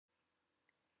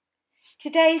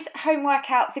Today's home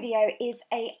workout video is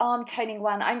a arm toning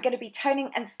one. I'm going to be toning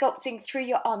and sculpting through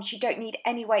your arms. You don't need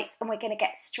any weights and we're going to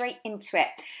get straight into it.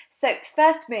 So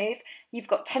first move, you've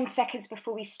got 10 seconds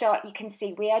before we start. You can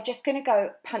see we are just going to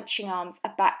go punching arms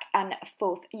back and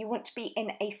forth. You want to be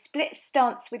in a split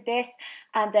stance with this,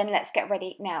 and then let's get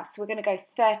ready now. So we're going to go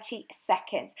 30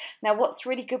 seconds. Now what's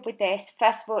really good with this,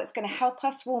 first of all, it's going to help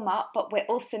us warm up, but we're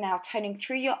also now toning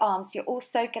through your arms. You're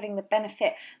also getting the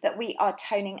benefit that we are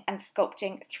toning and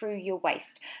sculpting through your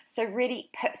waist. So really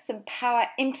put some power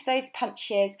into those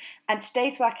punches, and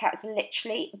today's workout is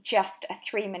literally just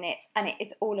 3 minutes and it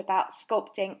is all about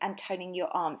sculpting and toning your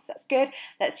arms. That's good.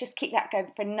 Let's just keep that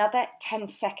going for another 10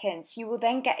 seconds. You will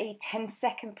then get a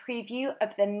 10-second preview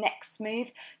of the next move.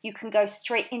 You can go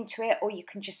straight into it or you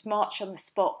can just march on the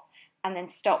spot and then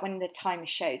start when the timer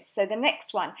shows. So the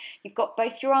next one, you've got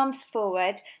both your arms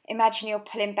forward. Imagine you're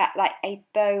pulling back like a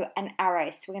bow and arrow.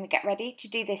 So we're going to get ready to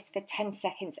do this for 10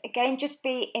 seconds. Again, just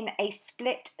be in a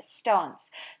split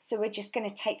stance. So we're just going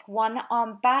to take one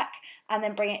arm back and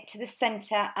then bring it to the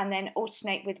center and then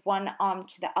alternate with one arm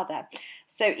to the other.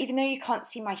 So even though you can't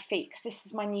see my feet, because this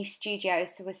is my new studio,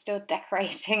 so we're still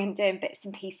decorating and doing bits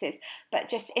and pieces, but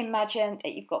just imagine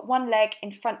that you've got one leg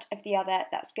in front of the other.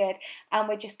 That's good. And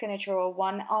we're just going to draw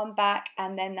one arm back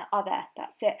and then the other.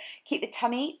 That's it. Keep the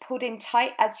tummy pulled in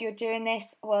tight as you're doing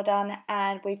this. Well done.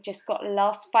 And we've just got the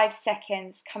last 5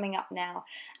 seconds coming up now.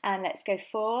 And let's go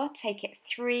 4, take it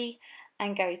 3,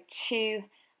 and go 2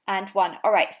 and 1.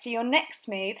 All right, so your next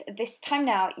move, this time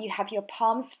now you have your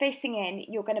palms facing in.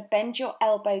 You're going to bend your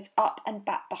elbows up and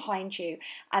back behind you,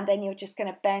 and then you're just going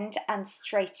to bend and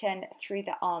straighten through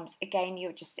the arms. Again,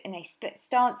 you're just in a split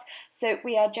stance. So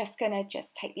we are just going to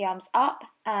just take the arms up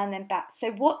and then back.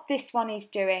 So what this one is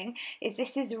doing is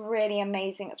this is really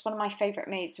amazing. It's one of my favorite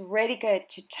moves, really good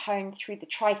to tone through the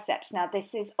triceps. Now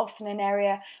this is often an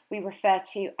area we refer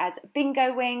to as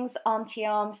bingo wings, auntie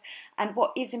arms, and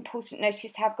what is important,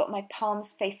 notice how I've got my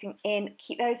palms facing in.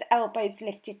 Keep those elbows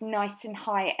lifted nice and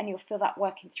high and you'll feel that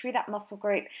working through that muscle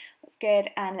group. That's good.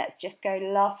 And let's just go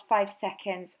last 5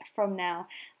 seconds from now,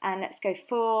 and let's go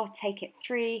 4, take it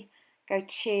 3, go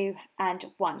 2 and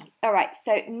 1. All right,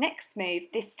 so next move,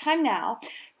 this time now,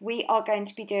 we are going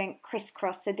to be doing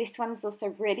crisscross. So this one's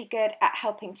also really good at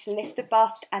helping to lift the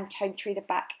bust and tone through the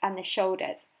back and the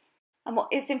shoulders. And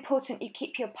what is important, you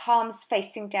keep your palms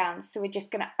facing down. So we're just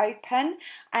going to open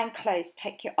and close.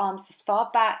 Take your arms as far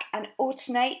back and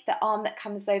alternate the arm that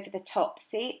comes over the top.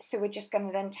 See? So we're just going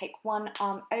to then take one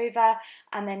arm over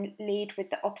and then lead with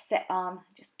the opposite arm.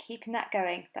 Just keeping that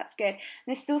going. That's good. And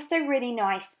this is also really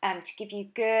nice to give you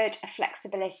good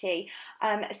flexibility,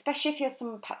 especially if you're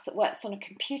someone perhaps that works on a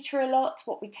computer a lot.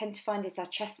 What we tend to find is our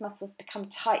chest muscles become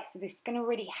tight. So this is going to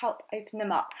really help open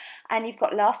them up. And you've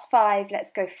got last 5.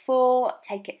 Let's go 4.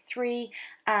 Take it 3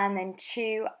 and then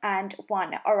 2 and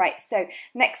 1. All right, so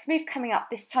next move coming up.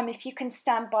 This time if you can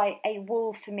stand by a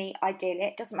wall for me, ideally,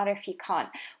 it doesn't matter if you can't.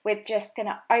 We're just going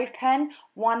to open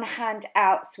one hand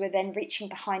out, so we're then reaching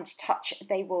behind to touch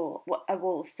a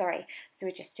wall, sorry. So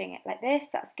we're just doing it like this.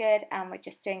 That's good. And we're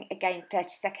just doing again 30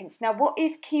 seconds. Now what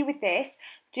is key with this,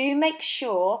 do make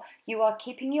sure you are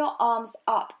keeping your arms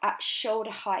up at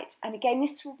shoulder height. And again,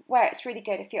 this is where it's really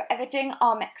good. If you're ever doing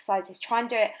arm exercises, try and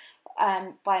do it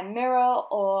by a mirror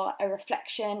or a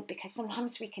reflection, because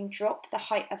sometimes we can drop the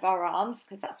height of our arms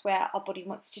because that's where our body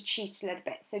wants to cheat a little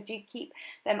bit. So do keep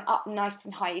them up nice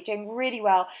and high. You're doing really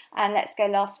well. And let's go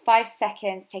last 5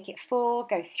 seconds. Take it 4,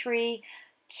 go 3,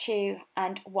 2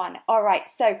 and 1. All right,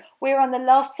 so we're on the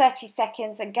last 30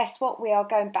 seconds, and guess what? We are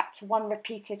going back to one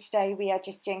repeater today. We are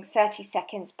just doing 30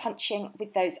 seconds punching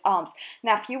with those arms.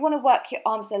 Now, if you want to work your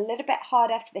arms a little bit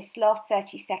harder for this last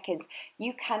 30 seconds,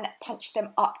 you can punch them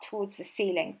up towards the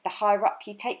ceiling. The higher up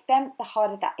you take them, the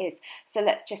harder that is. So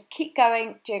let's just keep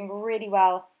going, doing really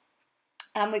well.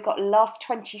 And we've got last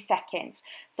 20 seconds.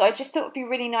 So I just thought it would be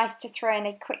really nice to throw in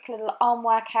a quick little arm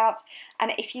workout.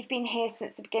 And if you've been here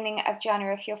since the beginning of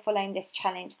January, if you're following this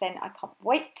challenge, then I can't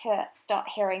wait to start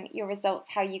hearing your results,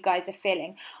 how you guys are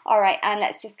feeling. All right, and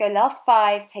let's just go last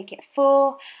 5, take it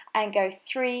 4, and go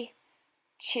 3,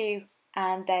 2,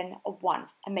 and then 1.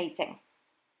 Amazing.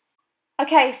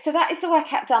 Okay, so that is the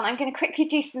workout done. I'm going to quickly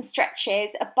do some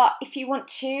stretches, but if you want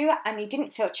to and you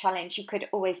didn't feel challenged, you could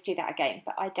always do that again,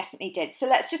 but I definitely did. So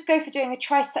let's just go for doing a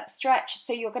tricep stretch.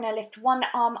 So you're going to lift one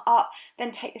arm up, then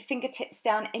take the fingertips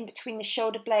down in between the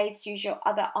shoulder blades. Use your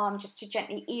other arm just to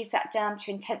gently ease that down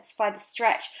to intensify the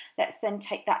stretch. Let's then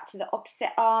take that to the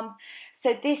opposite arm.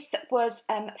 So this was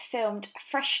filmed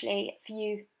freshly for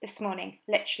you this morning,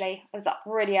 literally. I was up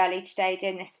really early today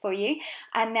doing this for you.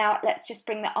 And now let's just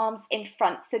bring the arms in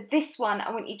front. So this one,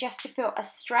 I want you just to feel a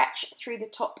stretch through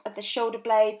the top of the shoulder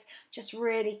blades. Just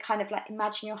really kind of like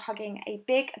imagine you're hugging a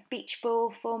big beach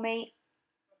ball for me.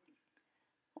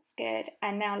 That's good.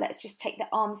 And now let's just take the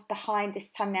arms behind.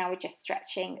 This time now we're just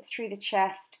stretching through the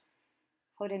chest,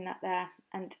 holding that there.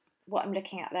 And what I'm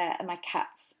looking at there are my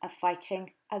cats are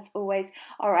fighting as always.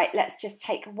 All right, let's just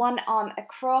take one arm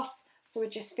across. So we're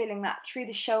just feeling that through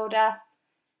the shoulder.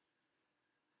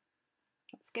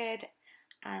 That's good.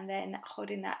 And then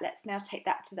holding that, let's now take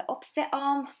that to the opposite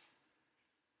arm.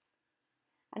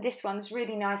 And this one's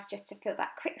really nice just to feel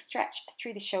that quick stretch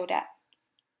through the shoulder.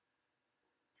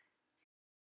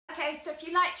 Okay, so if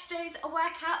you liked today's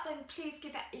workout, then please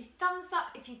give it a thumbs up.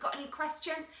 If you've got any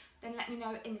questions, then let me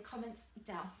know in the comments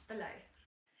down below.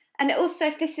 And also,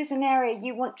 if this is an area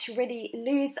you want to really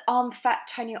lose arm fat,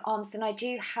 tone your arms, then I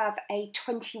do have a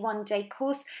 21-day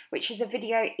course, which is a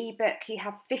video ebook. You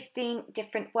have 15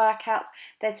 different workouts.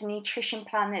 There's a nutrition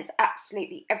plan. There's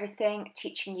absolutely everything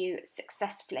teaching you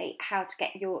successfully how to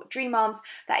get your dream arms.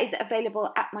 That is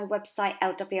available at my website,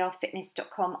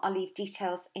 lwrfitness.com. I'll leave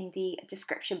details in the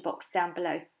description box down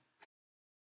below.